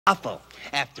Waffle.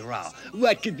 After all,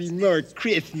 what could be more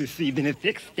Christmassy than a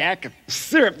thick stack of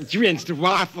syrup-drenched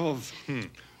waffles?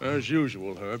 As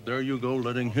usual, Herb, there you go,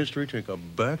 letting history take a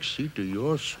back seat to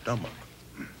your stomach.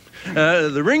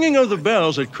 The ringing of the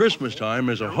bells at Christmas time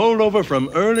is a holdover from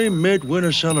early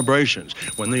midwinter celebrations.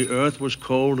 When the earth was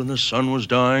cold and the sun was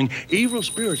dying, evil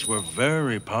spirits were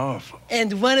very powerful.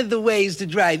 And one of the ways to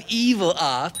drive evil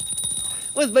off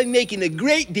was by making a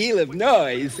great deal of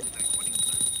noise.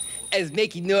 As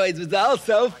making noise was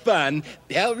also fun,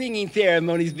 bell-ringing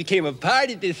ceremonies became a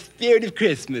part of the spirit of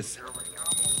Christmas.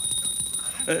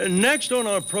 Next on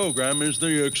our program is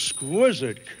the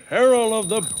exquisite Carol of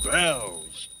the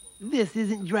Bells. This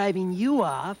isn't driving you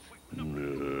off. A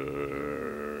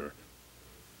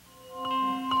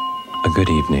good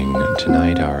evening.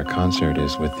 Tonight our concert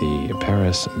is with the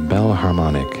Paris Bell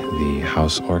Harmonic, the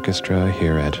house orchestra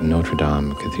here at Notre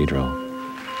Dame Cathedral.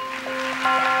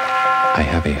 I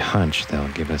have a hunch they'll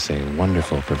give us a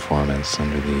wonderful performance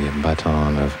under the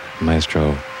baton of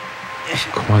Maestro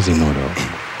Quasimodo.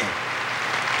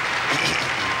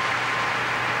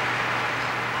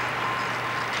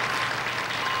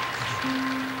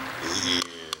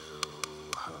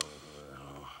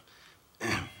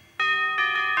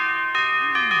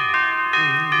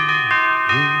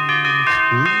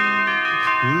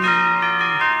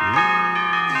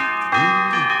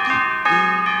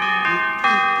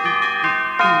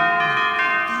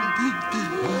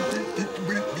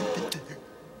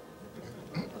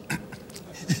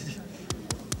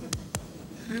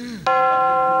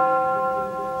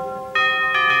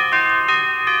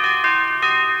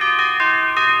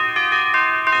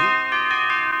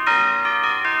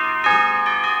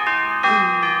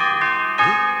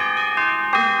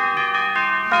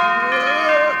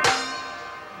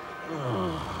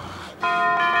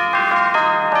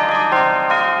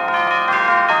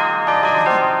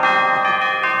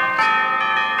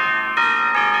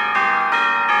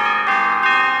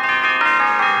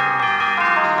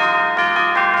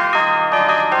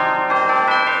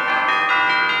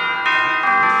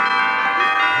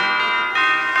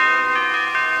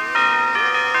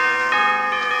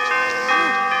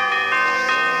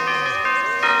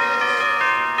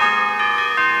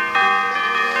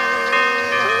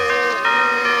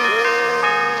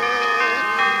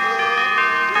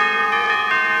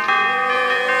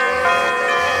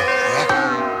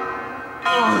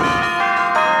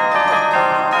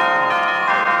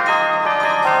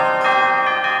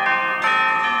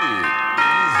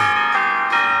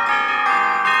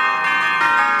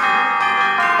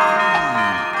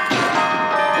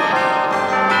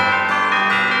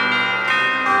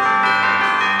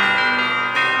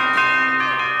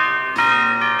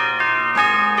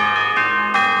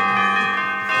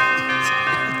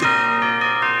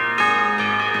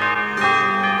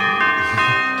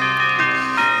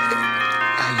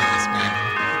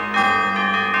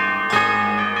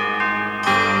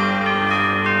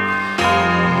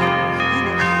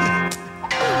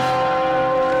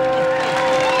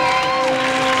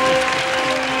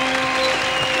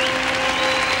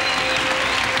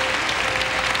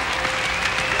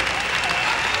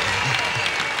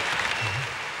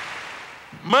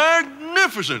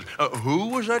 Magnificent! Who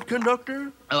was that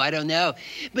conductor? Oh, I don't know.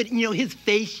 But, his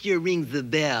face sure rings the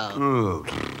bell. Oh.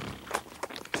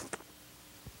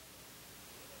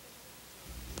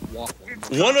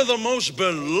 One of the most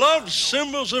beloved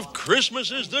symbols of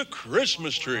Christmas is the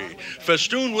Christmas tree,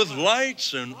 festooned with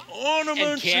lights and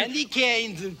ornaments. And candy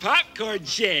canes and popcorn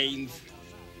chains.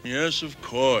 Yes, of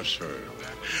course, Herb.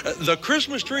 The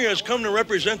Christmas tree has come to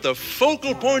represent the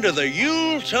focal point of the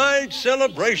Yuletide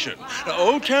celebration.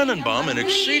 O. Tannenbaum, an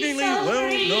exceedingly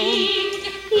well-known...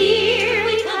 Here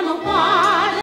we come a